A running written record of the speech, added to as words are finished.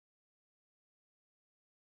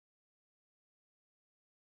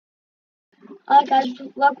Hi guys,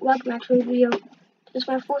 welcome back to the video. This is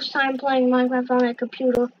my first time playing Minecraft on a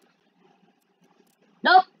computer.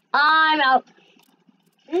 Nope, I'm out.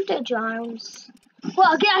 Into Jones.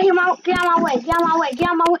 Well, get out of my way, get out of my way.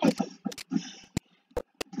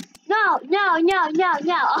 No.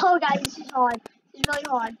 Oh guys, this is hard. This is really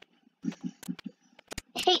hard.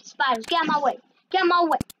 I hate spiders. Get out of my way. Get out of my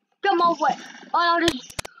way. Get out of my way. Oh no,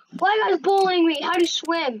 why are you guys bullying me? How do you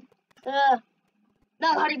swim? No,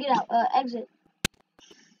 how to get out? Exit.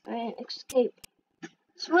 Alright, escape.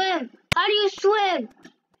 Swim! How do you swim?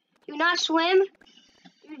 Do you not swim?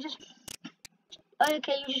 You just...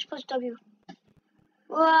 Okay, you just push W.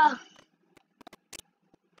 Whoa.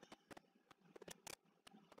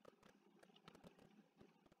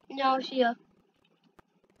 No, see ya.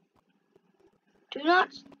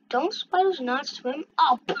 Don't spiders not swim?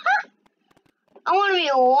 Oh, I want to be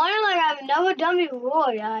a water like I've never done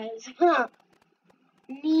before, guys.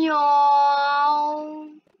 Meow.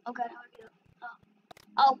 Okay, how do I get up?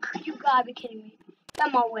 Oh, you gotta be kidding me.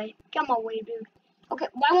 Get my way. Get my way, dude. Okay,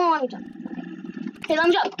 why won't let me jump? Okay, let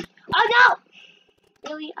me jump. Oh, no!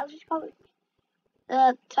 Really? I was just going.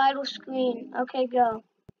 Title screen. Okay, go.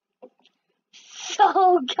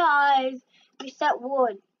 So, guys, we set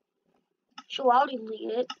wood. Sure, I'll delete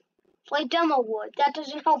it. Play demo wood. That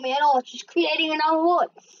doesn't help me at all. It's just creating another wood.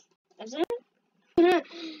 Is it?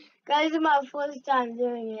 Guys, this is my first time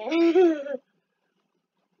doing it.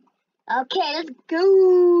 Okay, let's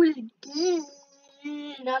go.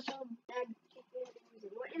 Not so bad.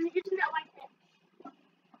 Isn't that like that?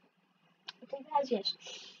 I think that's yes.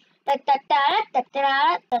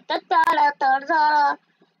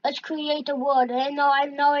 Let's create a wood. I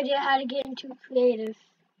have no idea how to get into creative.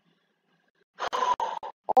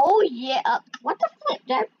 Oh yeah. What the flip?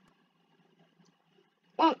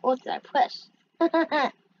 What did I press?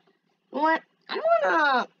 What? I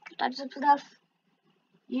wanna type some stuff.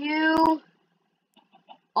 U-R-T-Y.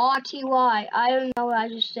 I don't know what I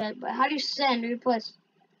just said, but how do you send? Replace.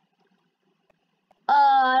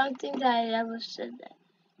 I don't think that I ever said that.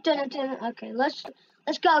 Okay, let's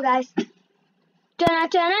go, guys. Get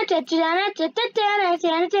out my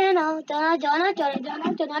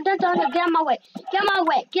way. Get out my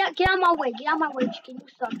way. Get out my way. Get out my way. Chicken, you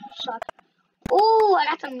suck. You suck. Ooh, I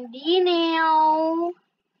got some D now.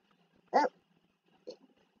 How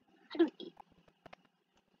do you eat?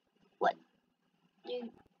 What? Dude,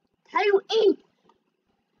 how do you eat?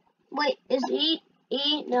 Wait, is eat?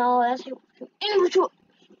 Eat? No, that's individual.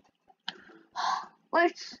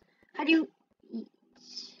 What's? How do you eat?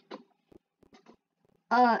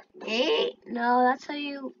 Eat? No, that's how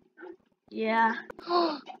you. Yeah.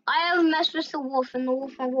 I have messed with the wolf, and the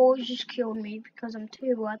wolf have always just killed me because I'm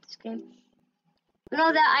terrible at this game. You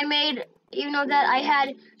know that I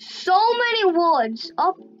had so many woods.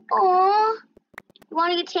 Oh, aww. You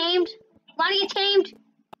wanna get tamed?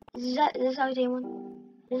 Is this how you tame one?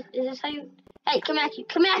 Is this how you? Hey, come back here!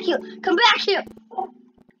 Come back here!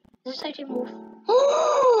 Is this how you tame a wolf?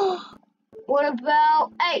 What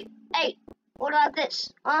about? Hey! What about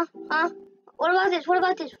this? Huh? What about this?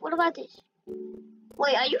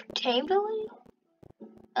 Wait, are you tamed already?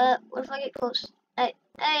 What if I get close? Hey,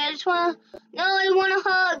 I just wanna. No, I want a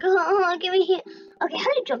hug. Give me here. Okay, how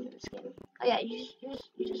do you jump in this game? Oh yeah, you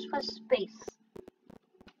just press space.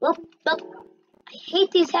 Look. I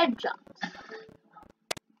hate these head jumps.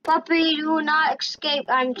 Puppy, do not escape.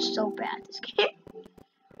 I'm so bad at this game.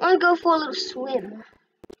 I'm gonna go for a little swim.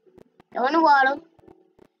 Go in the water.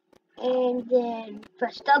 And then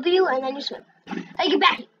press W and then you swim. Hey, get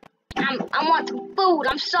back! I want some food.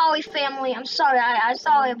 I'm sorry, family. I'm sorry. I'm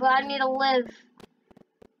sorry, but I need to live.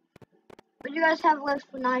 But you guys have lived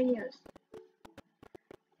for 9 years.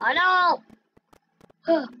 I know.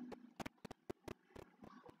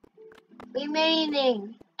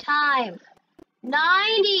 Remaining time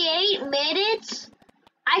 98 minutes.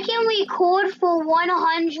 I can record for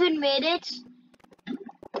 100 minutes.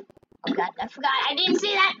 Oh God, I forgot. I didn't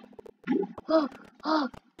see that.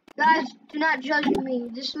 Guys, do not judge me.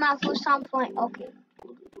 This is my first time playing. Okay,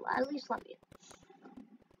 at least let me.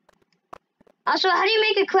 Also, how do you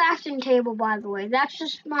make a crafting table, by the way? That's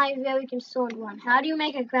just my very concerned one. How do you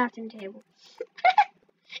make a crafting table?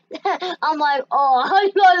 I'm like, oh, how do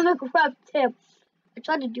you gotta make a crafting table? I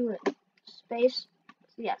tried to do it. Space.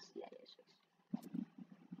 Yes.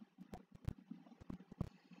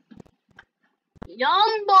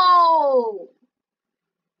 Yumbo!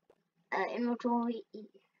 Inventory E.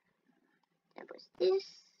 That was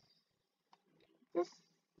this, and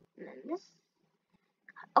then this.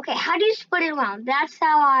 Okay, how do you split it around? That's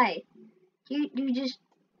how you just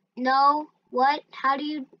know what? How do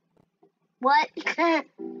you what?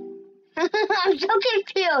 I'm so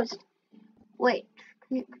confused. Wait,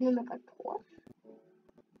 can you make a torch?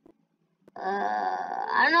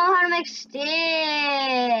 I don't know how to make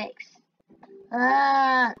sticks.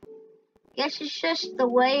 Guess it's just the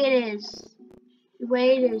way it is. The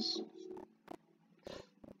way it is.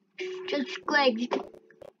 Just great.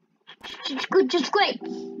 Just good. Just great.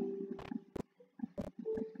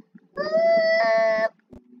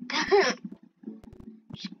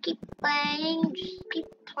 Just keep playing. Just keep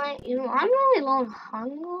playing. You know, I'm really low on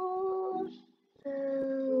hunger.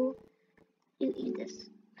 So you eat this.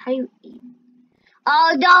 How you eat?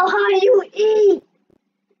 Oh no! How you eat?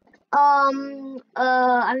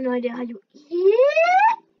 I have no idea how you eat.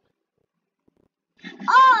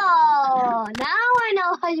 Oh, now I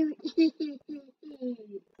know how you eat.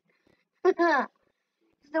 The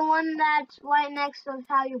one that's right next to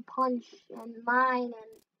how you punch and mine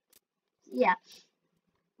and yeah,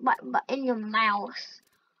 but in your mouth.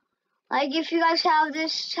 Like if you guys have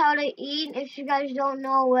this how to eat, if you guys don't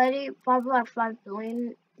know already, probably like 5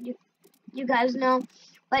 billion you guys know.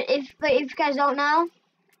 But if you guys don't know,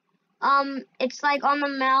 it's like on the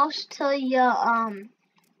mouse till your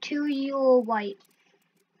right.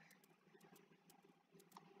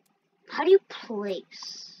 How do you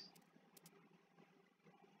place?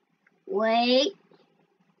 Wait,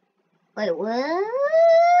 what?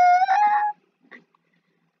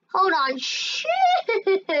 Hold on,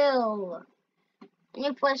 chill. And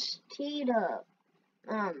you press T to,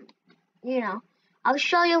 you know, I'll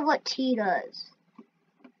show you what T does.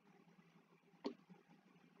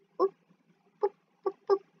 Boop, boop, boop,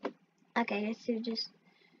 boop. Okay, so just.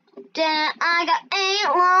 Then I got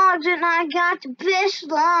 8 logs and I got the best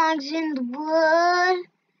logs in the wood.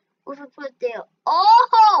 What if I put it there?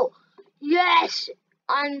 Oh, yes.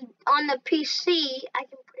 On the PC, I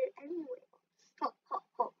can put it anywhere.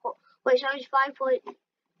 Wait, so I just 5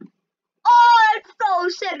 Oh, it's so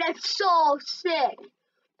sick. That's so sick.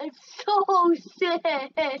 It's so sick.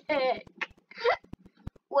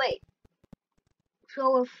 Wait.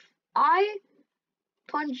 So if I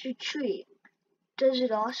punch a tree, does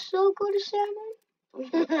it also go to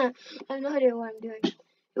salmon? I have no idea what I'm doing.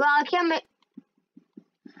 Well, I can't make.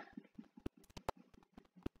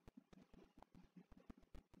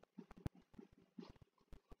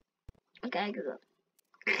 Okay, I go.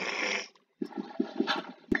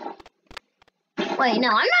 Wait, no,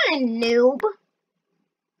 I'm not a noob.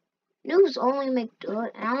 Noobs only make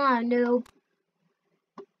dirt. I'm not a noob.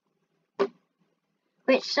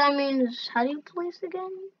 Wait, so that means how do you place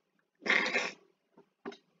again?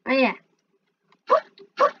 Oh yeah.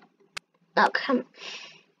 Oh come.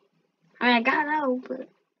 I mean, I got out, but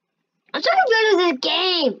I'm so confused with this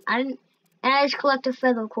game. I didn't. And I just collect a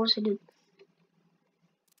feather. Of course I did.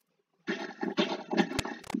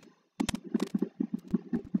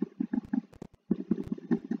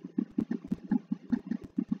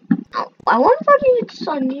 Oh, I wonder if I can get this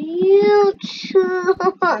on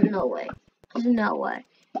YouTube. No way. There's no way.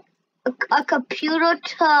 A computer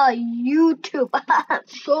to YouTube.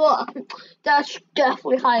 Sure. That's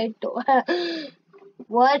definitely how you do it.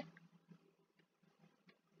 What?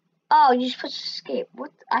 Oh, you just press escape.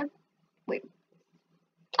 What? Wait.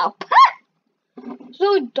 Oh,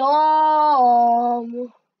 so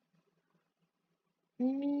dumb.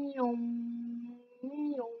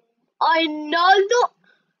 Another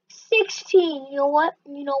 16. You know what?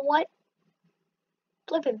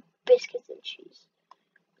 Flipping biscuits and cheese.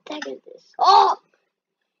 What the heck is this? Oh!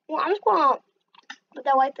 Well, I'm just gonna put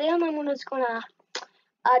that right there, and I'm just gonna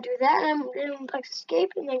do that, and I'm gonna press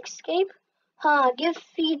escape, and then escape. Give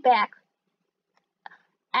feedback.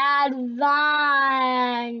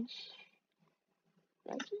 Advance.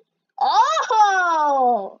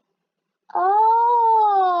 Oh!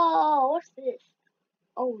 Oh! What's this?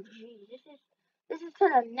 Oh, geez, this is to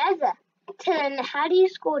the nether. How do you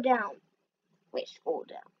scroll down? Wait, scroll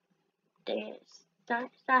down.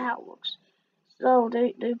 That's not how it works. So,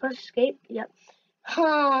 do you press escape? Yep.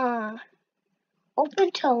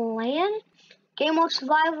 Open to land? Game mode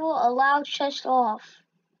survival, allow chest off.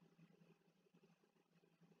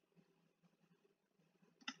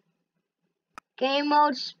 Game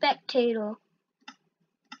mode spectator.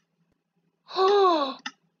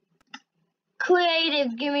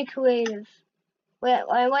 Creative, give me creative. Wait,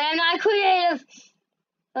 I'm not creative.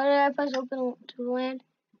 How did I press open to land?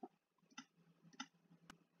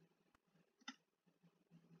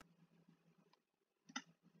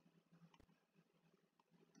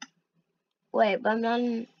 Wait, but I'm not.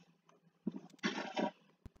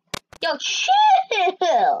 Yo,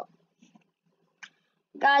 chill!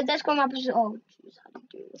 Guys, that's going my position. Oh, jeez,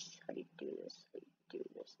 how do you do this?